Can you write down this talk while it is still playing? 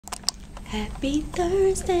Happy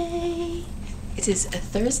Thursday. It is a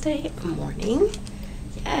Thursday morning.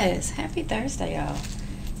 Yes, happy Thursday, y'all.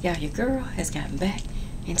 Y'all, your girl has gotten back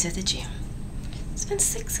into the gym. It's been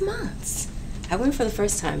 6 months. I went for the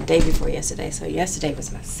first time day before yesterday, so yesterday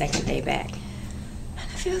was my second day back. And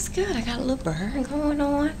it feels good. I got a little burn going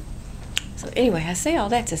on. So anyway, I say all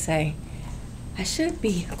that to say I should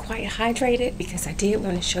be quite hydrated because I did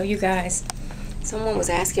want to show you guys. Someone was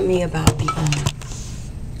asking me about the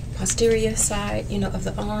posterior side, of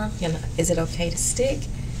the arm. Is it okay to stick?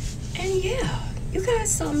 And yeah, you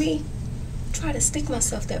guys saw me try to stick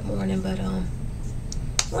myself that morning, but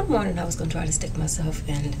one morning I was gonna try to stick myself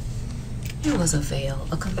and it was a fail,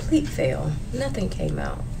 a complete fail. Nothing came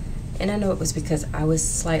out. And I know it was because I was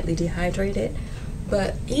slightly dehydrated,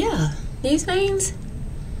 but yeah, these veins,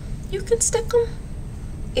 you can stick them.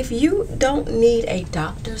 If you don't need a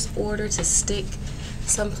doctor's order to stick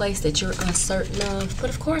someplace that you're uncertain of, but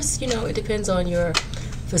of course, it depends on your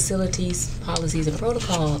facilities, policies, and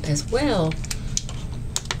protocol as well.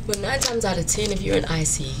 But 9 times out of 10, if you're in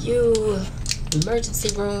ICU,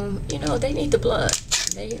 emergency room, they need the blood.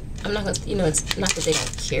 I'm not gonna, it's not that they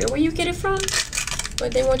don't care where you get it from,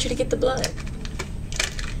 but they want you to get the blood.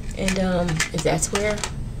 And if that's where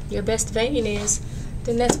your best vein is,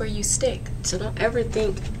 then that's where you stick. So don't ever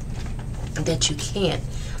think that you can't.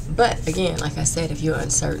 But again, like I said, if you're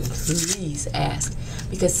uncertain, please ask,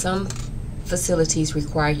 because some facilities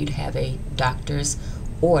require you to have a doctor's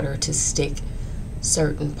order to stick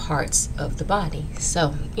certain parts of the body.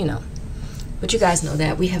 So, but you guys know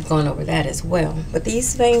that. We have gone over that as well. But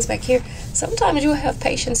these veins back here, sometimes you'll have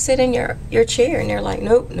patients sit in your chair and they're like,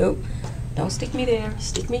 nope, don't stick me there,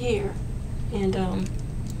 stick me here. And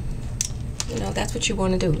that's what you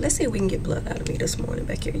want to do. Let's see if we can get blood out of me this morning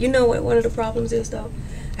back here. You know what one of the problems is, though?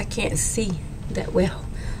 I can't see that well.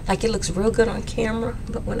 Like, it looks real good on camera,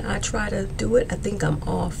 but when I try to do it, I think I'm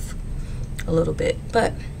off a little bit.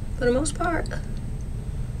 But for the most part,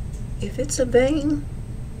 if it's a vein,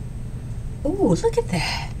 ooh, look at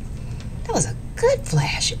that. That was a good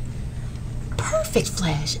flash. Perfect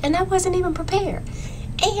flash. And I wasn't even prepared.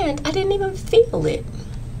 And I didn't even feel it.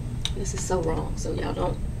 This is so wrong. So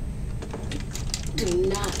y'all do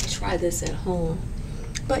not try this at home.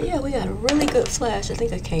 But yeah, we got a really good flash. I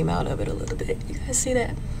think I came out of it a little bit. You guys see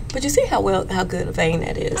that? But you see how good a vein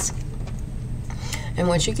that is. And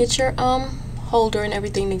once you get your holder and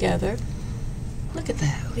everything together, look at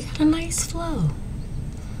that. We got a nice flow.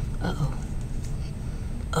 Uh-oh,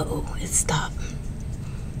 it stopped.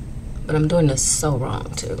 But I'm doing this so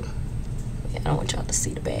wrong too. Yeah, I don't want y'all to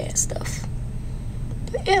see the bad stuff.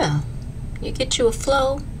 But yeah, you get you a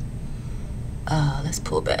flow. Let's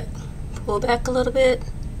pull back. Pull back a little bit.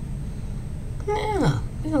 Yeah,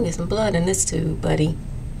 we're gonna get some blood in this tube, buddy.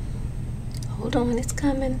 Hold on, it's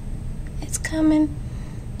coming. It's coming.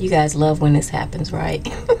 You guys love when this happens, right?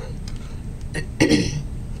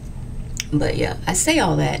 But yeah, I say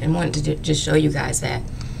all that and wanted to just show you guys that.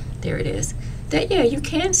 There it is. That, yeah, you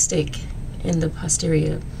can stick in the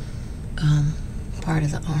posterior part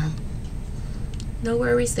of the arm. No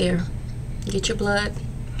worries there. Get your blood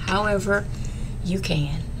however you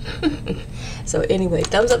can. So anyway,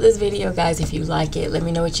 thumbs up this video, guys, if you like it. Let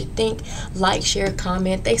me know what you think. Like, share,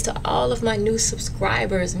 comment. Thanks to all of my new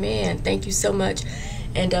subscribers, man, thank you so much.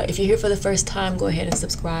 And if you're here for the first time, go ahead and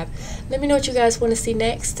subscribe. Let me know what you guys want to see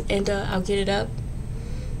next, and I'll get it up.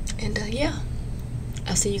 And yeah,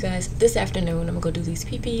 I'll see you guys this afternoon. I'm gonna go do these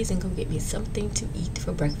pee-pees and go get me something to eat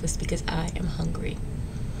for breakfast because I am hungry.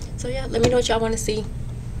 So yeah, let me know what y'all want to see,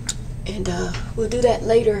 and we'll do that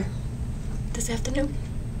later this afternoon.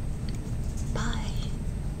 Bye.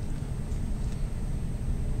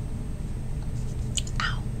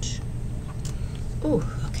 Ouch. Ooh,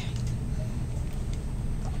 okay.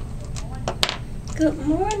 Good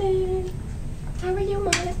morning. How are you,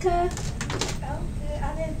 Monica? Oh, good.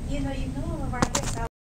 I didn't, you know I'm right there.